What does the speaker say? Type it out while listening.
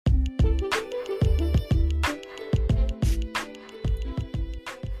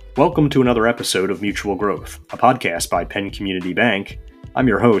Welcome to another episode of Mutual Growth, a podcast by Penn Community Bank. I'm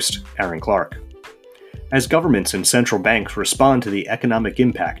your host, Aaron Clark. As governments and central banks respond to the economic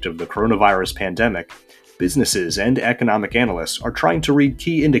impact of the coronavirus pandemic, businesses and economic analysts are trying to read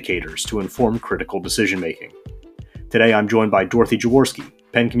key indicators to inform critical decision-making. Today I'm joined by Dorothy Jaworski,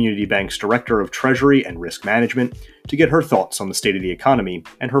 Penn Community Bank's Director of Treasury and Risk Management, to get her thoughts on the state of the economy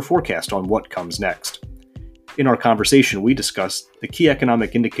and her forecast on what comes next. In our conversation, we discussed the key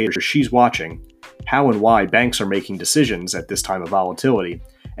economic indicators she's watching, how and why banks are making decisions at this time of volatility,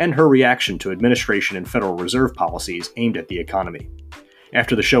 and her reaction to administration and Federal Reserve policies aimed at the economy.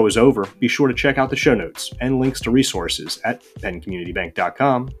 After the show is over, be sure to check out the show notes and links to resources at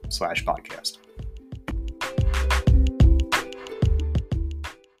penncommunitybank.com/podcast.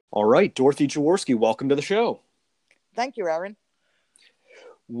 All right, Dorothy Jaworski, welcome to the show. Thank you, Aaron.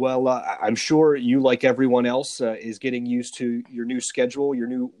 Well, I'm sure you, like everyone else, is getting used to your new schedule, your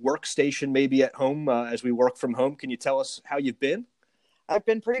new workstation maybe at home as we work from home. Can you tell us how you've been? I've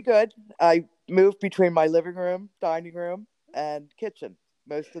been pretty good. I moved between my living room, dining room, and kitchen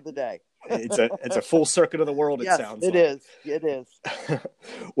most of the day. It's a full circuit of the world, yes, it sounds like. It is.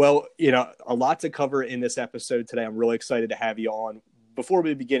 Well, a lot to cover in this episode today. I'm really excited to have you on. Before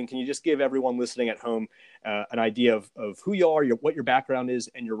we begin, can you just give everyone listening at home an idea of who you are, what your background is,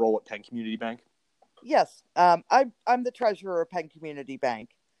 and your role at Penn Community Bank? Yes. I'm the treasurer of Penn Community Bank,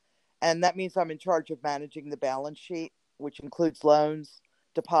 and that means I'm in charge of managing the balance sheet, which includes loans,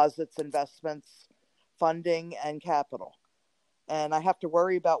 deposits, investments, funding, and capital. And I have to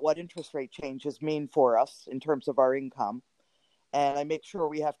worry about what interest rate changes mean for us in terms of our income, and I make sure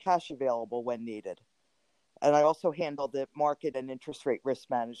we have cash available when needed. And I also handle the market and interest rate risk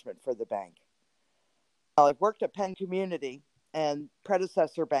management for the bank. I've worked at Penn Community and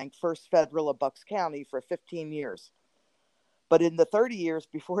predecessor bank, First Federal of Bucks County, for 15 years. But in the 30 years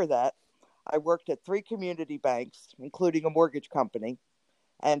before that, I worked at 3 community banks, including a mortgage company,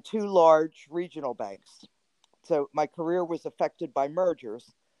 and 2 large regional banks. So my career was affected by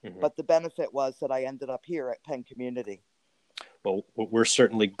mergers, but the benefit was that I ended up here at Penn Community. Well, we're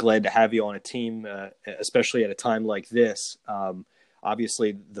certainly glad to have you on a team, especially at a time like this.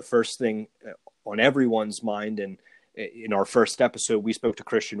 Obviously, the first thing on everyone's mind, and in our first episode, we spoke to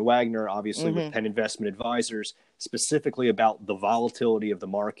Christian Wagner, obviously with Penn Investment Advisors, specifically about the volatility of the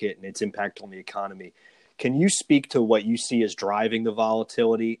market and its impact on the economy. Can you speak to what you see as driving the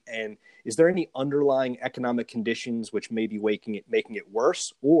volatility? And is there any underlying economic conditions which may be making it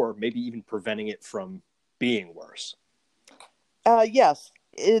worse, or maybe even preventing it from being worse? Yes.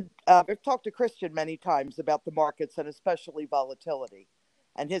 I've talked to Christian many times about the markets and especially volatility,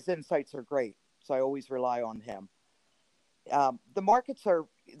 and his insights are great, so I always rely on him. The markets they're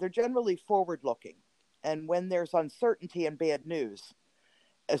generally forward-looking, and when there's uncertainty and bad news,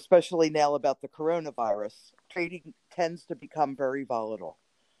 especially now about the coronavirus, trading tends to become very volatile.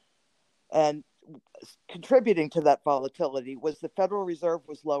 And contributing to that volatility was the Federal Reserve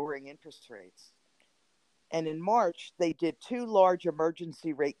was lowering interest rates. And in March, they did 2 large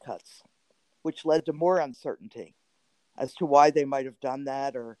emergency rate cuts, which led to more uncertainty as to why they might have done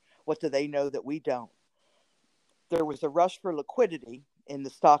that, or what do they know that we don't. There was a rush for liquidity in the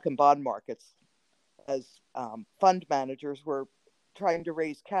stock and bond markets as fund managers were trying to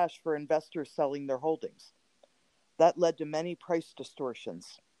raise cash for investors selling their holdings. That led to many price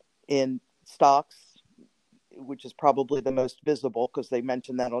distortions in stocks, which is probably the most visible because they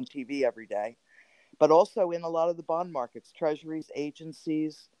mention that on TV every day, but also in a lot of the bond markets. Treasuries,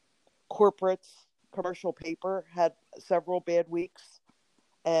 agencies, corporates, commercial paper had several bad weeks,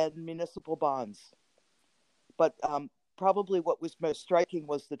 and municipal bonds. But probably what was most striking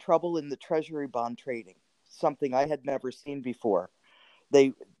was the trouble in the Treasury bond trading, something I had never seen before.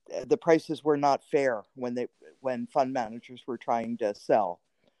 The prices were not fair when fund managers were trying to sell.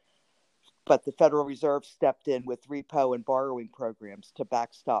 But the Federal Reserve stepped in with repo and borrowing programs to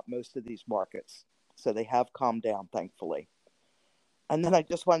backstop most of these markets. So they have calmed down, thankfully. And then I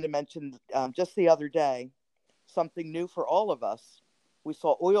just wanted to mention, just the other day, something new for all of us. We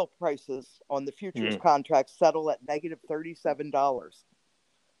saw oil prices on the futures contracts settle at negative $37, which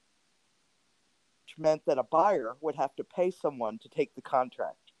meant that a buyer would have to pay someone to take the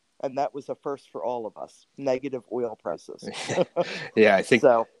contract. And that was a first for all of us, negative oil prices. Yeah, I think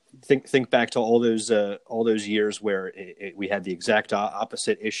so. Think back to all those years where we had the exact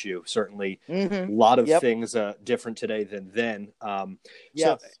opposite issue. Certainly, a lot of things different today than then.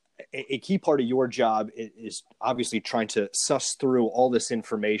 Yes. So a key part of your job is obviously trying to suss through all this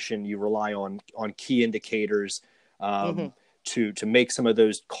information. You rely on key indicators to make some of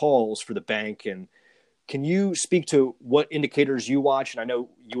those calls for the bank. And Can you speak to what indicators you watch? And I know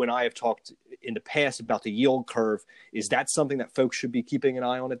you and I have talked in the past about the yield curve. Is that something that folks should be keeping an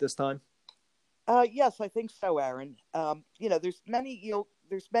eye on at this time? Yes, I think so, Aaron. There's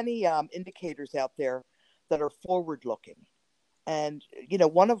many indicators out there that are forward-looking, and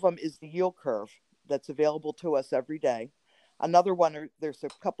one of them is the yield curve that's available to us every day. Another one, there's a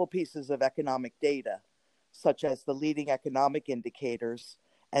couple pieces of economic data, such as the leading economic indicators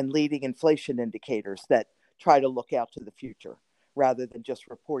and leading inflation indicators that try to look out to the future rather than just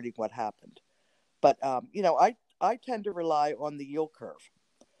reporting what happened. But I tend to rely on the yield curve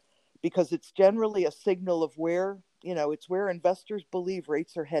because it's generally a signal of it's where investors believe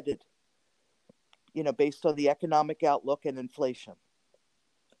rates are headed, based on the economic outlook and inflation.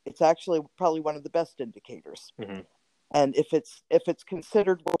 It's actually probably one of the best indicators. Mm-hmm. And if it's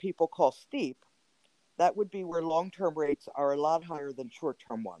considered what people call steep, that would be where long-term rates are a lot higher than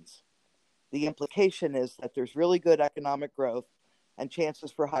short-term ones. The implication is that there's really good economic growth and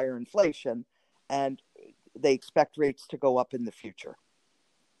chances for higher inflation, and they expect rates to go up in the future.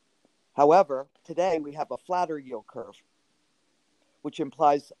 However, today we have a flatter yield curve, which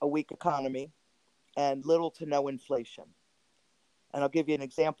implies a weak economy and little to no inflation. And I'll give you an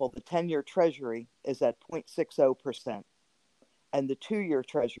example. The 10-year Treasury is at 0.60%, and the 2-year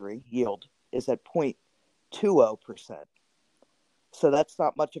Treasury yield is at 0.20%. So that's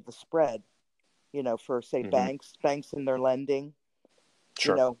not much of a spread, for, say, Mm-hmm. banks in their lending.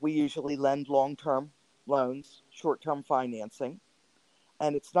 Sure. We usually lend long-term loans, short-term financing,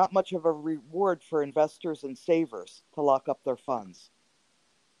 and it's not much of a reward for investors and savers to lock up their funds.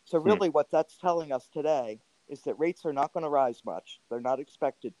 So really what that's telling us today is that rates are not going to rise much. They're not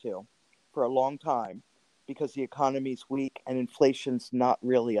expected to for a long time because the economy's weak and inflation's not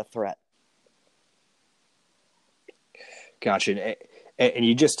really a threat. Gotcha. And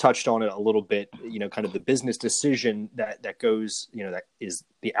you just touched on it a little bit, kind of the business decision that goes, that is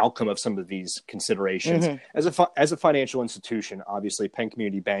the outcome of some of these considerations. Mm-hmm. As a financial institution, obviously Penn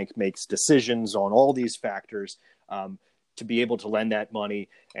Community Bank makes decisions on all these factors to be able to lend that money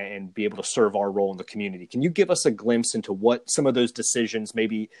and be able to serve our role in the community. Can you give us a glimpse into what some of those decisions,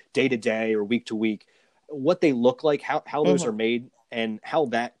 maybe day to day or week to week, what they look like, how those are made, and how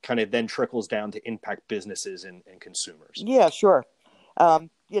that kind of then trickles down to impact businesses and consumers? Yeah, sure.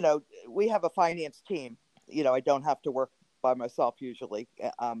 We have a finance team. I don't have to work by myself usually.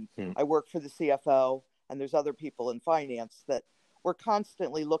 I work for the CFO, and there's other people in finance that we're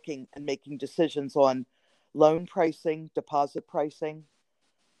constantly looking and making decisions on loan pricing, deposit pricing.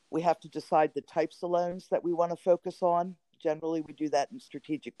 We have to decide the types of loans that we want to focus on. Generally, we do that in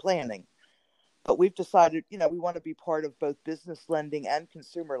strategic planning. But we've decided, we want to be part of both business lending and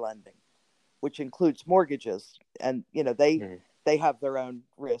consumer lending, which includes mortgages. And, they have their own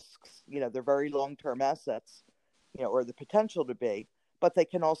risks. They're very long-term assets, or the potential to be, but they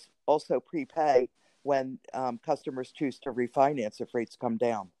can also prepay when customers choose to refinance if rates come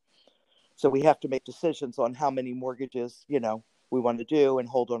down. So we have to make decisions on how many mortgages, we want to do and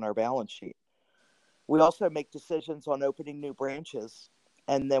hold on our balance sheet. We also make decisions on opening new branches,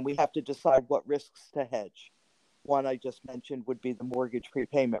 and then we have to decide what risks to hedge. One I just mentioned would be the mortgage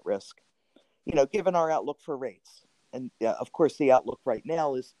prepayment risk, given our outlook for rates. And of course, the outlook right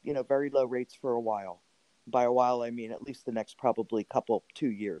now is, very low rates for a while. By a while, I mean at least the next probably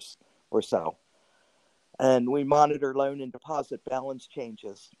 2 years or so. And we monitor loan and deposit balance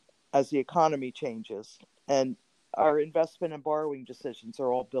changes as the economy changes. And our investment and borrowing decisions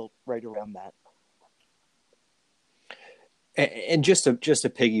are all built right around that. And just to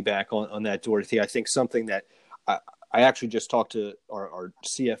piggyback on that, Dorothy, I think something that I actually just talked to our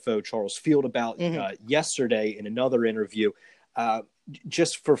CFO, Charles Field, about yesterday in another interview,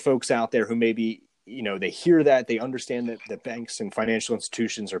 just for folks out there who maybe, they hear that, they understand that banks and financial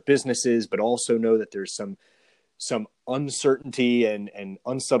institutions are businesses, but also know that there's some uncertainty and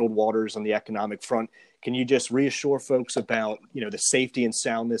unsettled waters on the economic front. Can you just reassure folks about, the safety and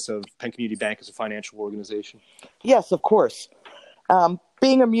soundness of Penn Community Bank as a financial organization? Yes, of course.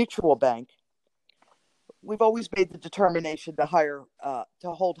 Being a mutual bank, we've always made the determination to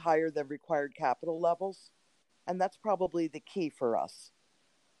hold higher than required capital levels, and that's probably the key for us.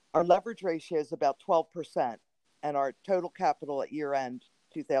 Our leverage ratio is about 12%, and our total capital at year-end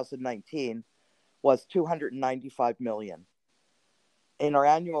 2019 was $295 million. In our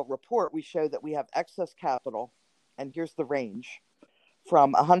annual report, we show that we have excess capital, and here's the range,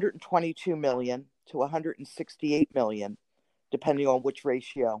 from $122 million to $168 million, depending on which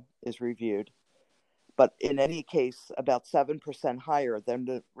ratio is reviewed. But in any case, about 7% higher than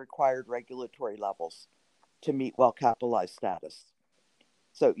the required regulatory levels to meet well-capitalized status.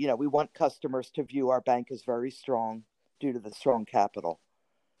 So, we want customers to view our bank as very strong due to the strong capital.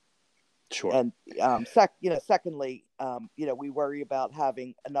 Sure. And secondly, we worry about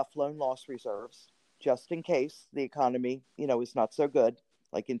having enough loan loss reserves just in case the economy, is not so good,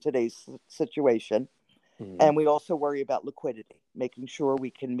 like in today's situation. Mm-hmm. And we also worry about liquidity, making sure we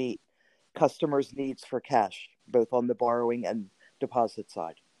can meet customers' needs for cash, both on the borrowing and deposit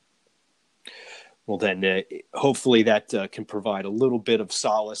side. Well, then hopefully that can provide a little bit of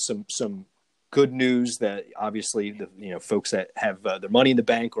solace, some good news that obviously the folks that have their money in the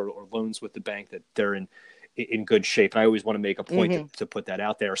bank or loans with the bank, that they're in good shape. And I always want to make a point mm-hmm. to put that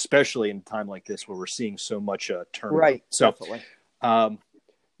out there, especially in a time like this where we're seeing so much turmoil. Right. So, definitely.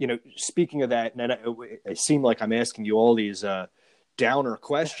 Speaking of that, and it seemed like I'm asking you all these downer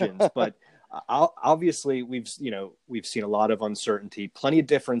questions, but obviously we've seen a lot of uncertainty, plenty of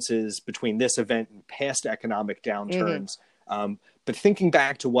differences between this event and past economic downturns. Mm-hmm. But thinking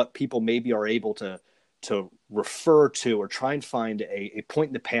back to what people maybe are able to refer to or try and find a point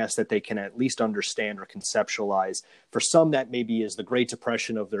in the past that they can at least understand or conceptualize. For some, that maybe is the Great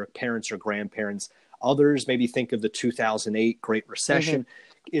Depression of their parents or grandparents. Others maybe think of the 2008 Great Recession.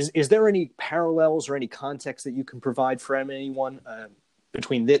 Mm-hmm. Is there any parallels or any context that you can provide for anyone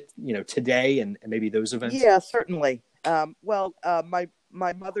between today and maybe those events? Yeah, certainly. My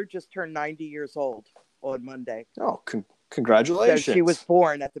mother just turned 90 years old on Monday. Oh, congratulations. So she was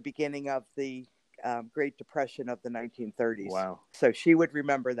born at the beginning of the Great Depression of the 1930s. Wow. So she would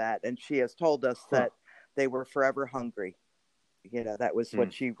remember that. And she has told us that they were forever hungry. That was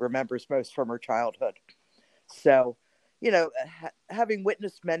what she remembers most from her childhood. So, having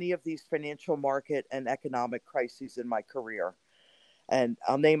witnessed many of these financial market and economic crises in my career, and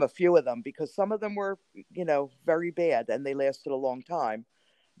I'll name a few of them because some of them were, very bad and they lasted a long time.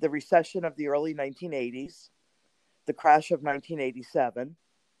 The recession of the early 1980s, the crash of 1987,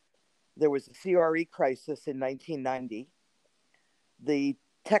 there was a CRE crisis in 1990, the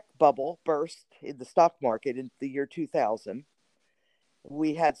tech bubble burst in the stock market in the year 2000.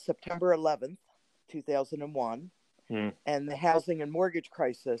 We had September 11th, 2001, and the housing and mortgage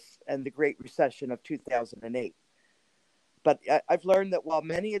crisis and the Great Recession of 2008. But I've learned that while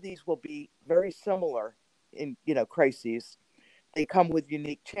many of these will be very similar in, crises, they come with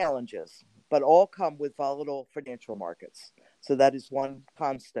unique challenges, but all come with volatile financial markets. So that is one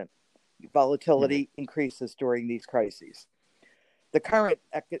constant. Volatility increases during these crises. The current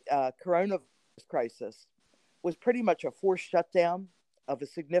coronavirus crisis was pretty much a forced shutdown of a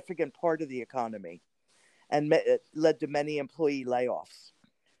significant part of the economy, and it led to many employee layoffs.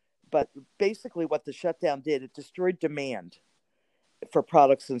 But basically what the shutdown did, it destroyed demand for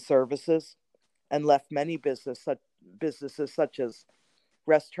products and services and left many businesses such as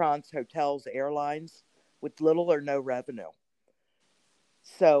restaurants, hotels, airlines with little or no revenue.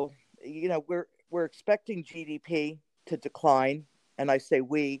 So, we're expecting GDP to decline, and I say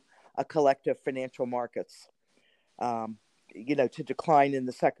we, a collective financial markets, to decline in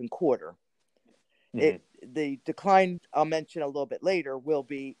the second quarter. Mm-hmm. The decline, I'll mention a little bit later, will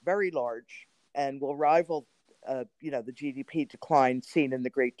be very large and will rival, the GDP decline seen in the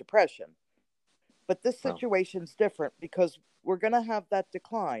Great Depression. But this situation's different because we're going to have that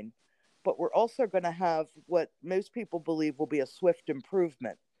decline, but we're also going to have what most people believe will be a swift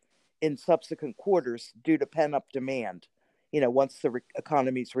improvement in subsequent quarters due to pent-up demand, once the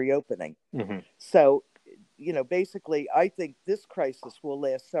economy's reopening. Mm-hmm. So, basically, I think this crisis will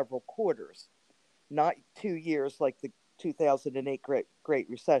last several quarters, not 2 years like the 2008 Great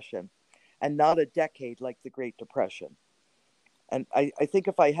Recession, and not a decade like the Great Depression. And I think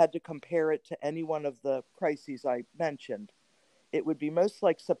if I had to compare it to any one of the crises I mentioned, it would be most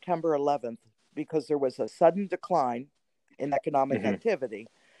like September 11th because there was a sudden decline in economic activity,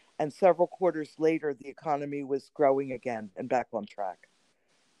 and several quarters later, the economy was growing again and back on track.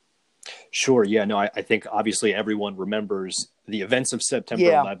 Sure. Yeah. No, I think obviously everyone remembers the events of September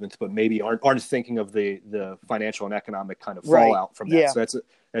 11th, but maybe aren't thinking of the financial and economic kind of fallout from that. Yeah. So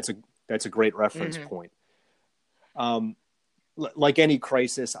that's a great reference point. Like any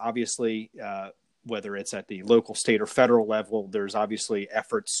crisis, obviously, whether it's at the local, state, or federal level, there's obviously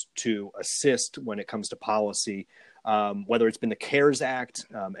efforts to assist when it comes to policy. Whether it's been the CARES Act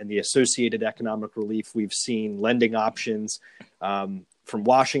and the associated economic relief we've seen, lending options from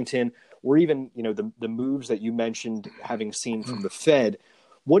Washington, or even the moves that you mentioned having seen from the Fed.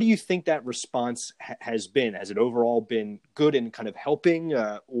 What do you think that response has been? Has it overall been good in kind of helping,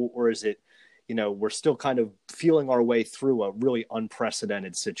 or is it, we're still kind of feeling our way through a really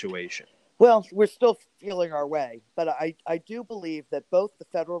unprecedented situation? Well, we're still feeling our way, but I do believe that both the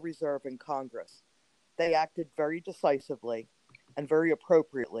Federal Reserve and Congress, they acted very decisively and very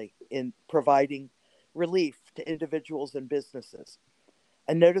appropriately in providing relief to individuals and businesses.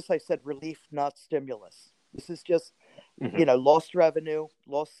 And notice I said relief, not stimulus. This is just, lost revenue,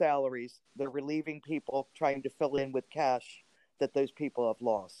 lost salaries. They're relieving people, trying to fill in with cash that those people have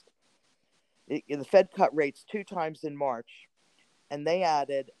lost. The Fed cut rates 2 times in March, and they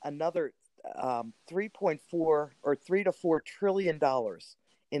added another 3.4 or $3 to $4 trillion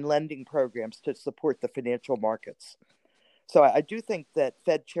in lending programs to support the financial markets. So I do think that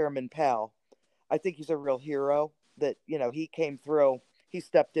Fed Chairman Powell, I think he's a real hero. That he came through. He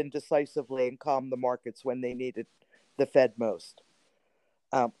stepped in decisively and calmed the markets when they needed the Fed most.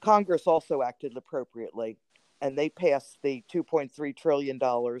 Congress also acted appropriately, and they passed the $2.3 trillion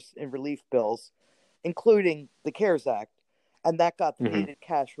in relief bills, including the CARES Act, and that got the needed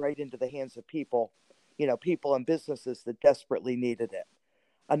cash right into the hands of people, people and businesses that desperately needed it.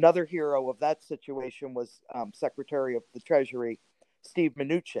 Another hero of that situation was Secretary of the Treasury, Steve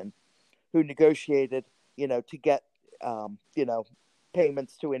Mnuchin, who negotiated, to get,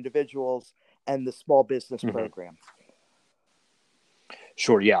 payments to individuals and the small business program.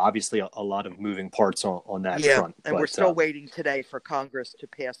 Sure. Yeah. Obviously, a lot of moving parts on that front. And we're still waiting today for Congress to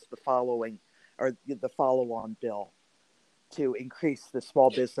pass the follow-on bill to increase the small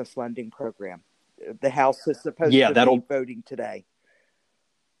business lending program. The House is supposed to be voting today.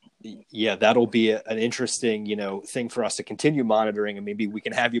 Yeah, that'll be an interesting, thing for us to continue monitoring, and maybe we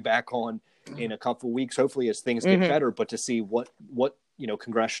can have you back on in a couple of weeks, hopefully, as things get better. But to see what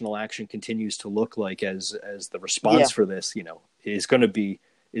congressional action continues to look like as the response for this, is going to be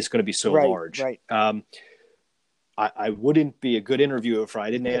so large. Right. I wouldn't be a good interviewer if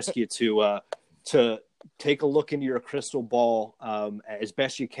I didn't ask you to take a look into your crystal ball as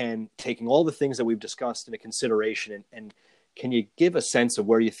best you can, taking all the things that we've discussed into consideration, and can you give a sense of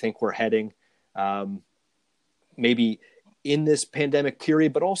where you think we're heading, maybe in this pandemic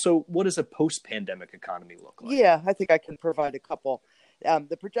period, but also what does a post-pandemic economy look like? Yeah, I think I can provide a couple.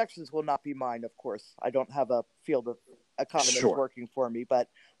 The projections will not be mine, of course. I don't have a field of economists working for me, but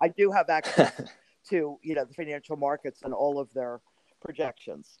I do have access to, the financial markets and all of their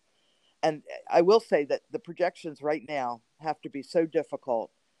projections. And I will say that the projections right now have to be so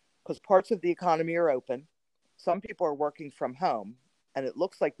difficult because parts of the economy are open. Some people are working from home, and it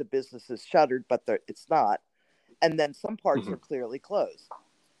looks like the business is shuttered, but it's not. And then some parts are clearly closed.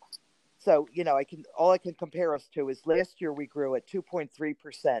 So, all I can compare us to is last year we grew at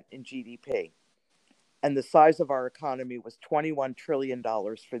 2.3% in GDP, and the size of our economy was $21 trillion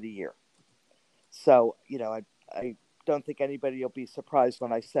for the year. So, I don't think anybody will be surprised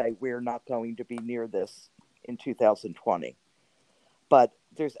when I say we're not going to be near this in 2020. But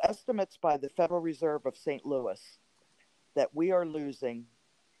there's estimates by the Federal Reserve of St. Louis that we are losing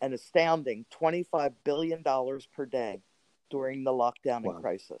an astounding $25 billion per day during the lockdown and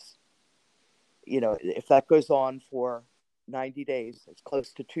crisis. If that goes on for 90 days, it's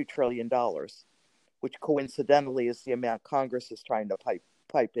close to $2 trillion, which coincidentally is the amount Congress is trying to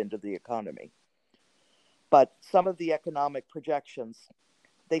pipe into the economy. But some of the economic projections,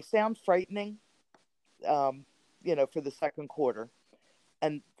 they sound frightening, for the second quarter.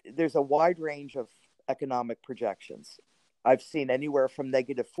 And there's a wide range of economic projections. I've seen anywhere from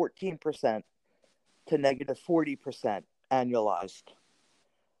negative 14% to negative 40% annualized,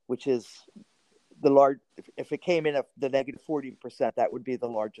 which is the large. If it came in at the negative 40%, that would be the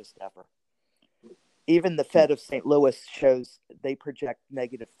largest ever. Even the Fed of St. Louis shows they project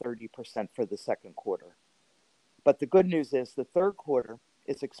negative 30% for the second quarter. But the good news is the third quarter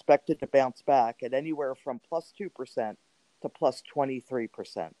is expected to bounce back at anywhere from plus 2% to plus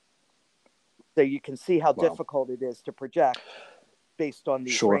 23%. So you can see how difficult it is to project based on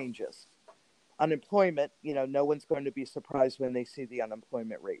these ranges. Unemployment, no one's going to be surprised when they see the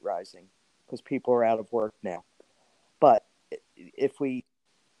unemployment rate rising because people are out of work now. But if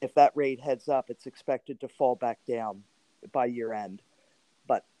that rate heads up, it's expected to fall back down by year end,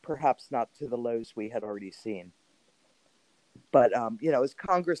 but perhaps not to the lows we had already seen. But, as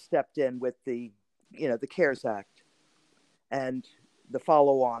Congress stepped in with the CARES Act and the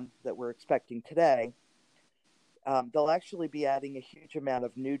follow-on that we're expecting today, they'll actually be adding a huge amount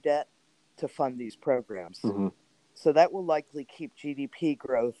of new debt to fund these programs. So that will likely keep GDP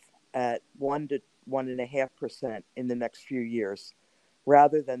growth at 1 to 1.5% in the next few years,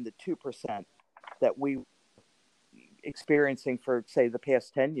 rather than the 2% that we experiencing for, say, the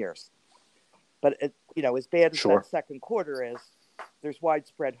past 10 years. But, as bad as that second quarter is, there's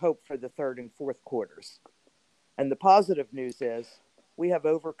widespread hope for the third and fourth quarters. And the positive news is we have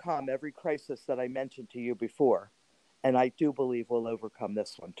overcome every crisis that I mentioned to you before. And I do believe we'll overcome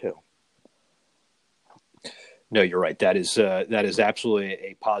this one too. No, you're right. That is absolutely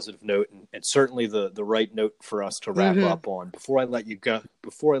a positive note, and certainly the right note for us to wrap up on. Before I let you go,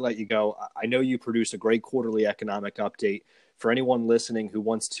 I know you produce a great quarterly economic update. For anyone listening who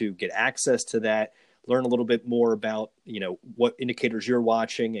wants to get access to that, learn a little bit more about what indicators you're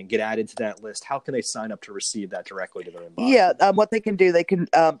watching, and get added to that list, how can they sign up to receive that directly to their inbox? Yeah, what they can do, they can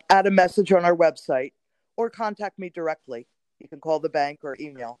add a message on our website or contact me directly. You can call the bank or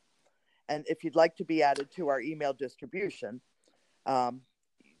email. And if you'd like to be added to our email distribution,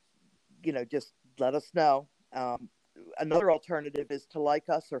 just let us know. Another alternative is to like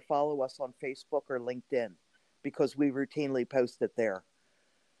us or follow us on Facebook or LinkedIn, because we routinely post it there.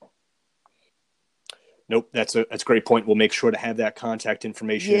 Nope, that's a great point. We'll make sure to have that contact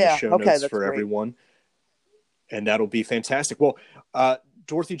information in the show notes for everyone. And that'll be fantastic. Well,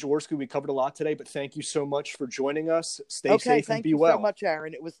 Dorothy Jaworski, we covered a lot today, but thank you so much for joining us. Stay safe and be well. Thank you so much,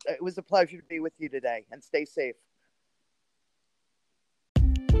 Aaron. It was a pleasure to be with you today, and stay safe.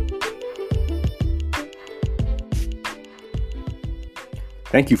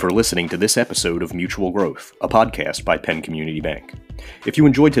 Thank you for listening to this episode of Mutual Growth, a podcast by Penn Community Bank. If you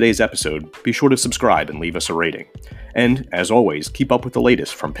enjoyed today's episode, be sure to subscribe and leave us a rating. And, as always, keep up with the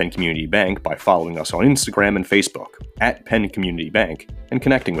latest from Penn Community Bank by following us on Instagram and Facebook at Penn Community Bank and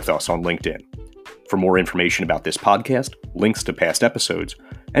connecting with us on LinkedIn. For more information about this podcast, links to past episodes,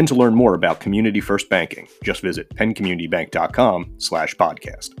 and to learn more about Community First Banking, just visit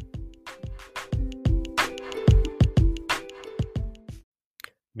penncommunitybank.com/podcast.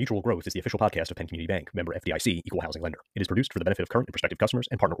 Mutual Growth is the official podcast of Penn Community Bank, member FDIC, equal housing lender. It is produced for the benefit of current and prospective customers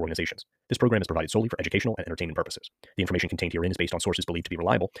and partner organizations. This program is provided solely for educational and entertainment purposes. The information contained herein is based on sources believed to be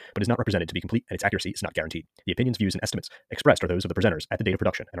reliable, but is not represented to be complete, and its accuracy is not guaranteed. The opinions, views, and estimates expressed are those of the presenters at the date of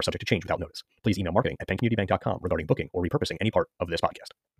production and are subject to change without notice. Please email marketing@penncommunitybank.com regarding booking or repurposing any part of this podcast.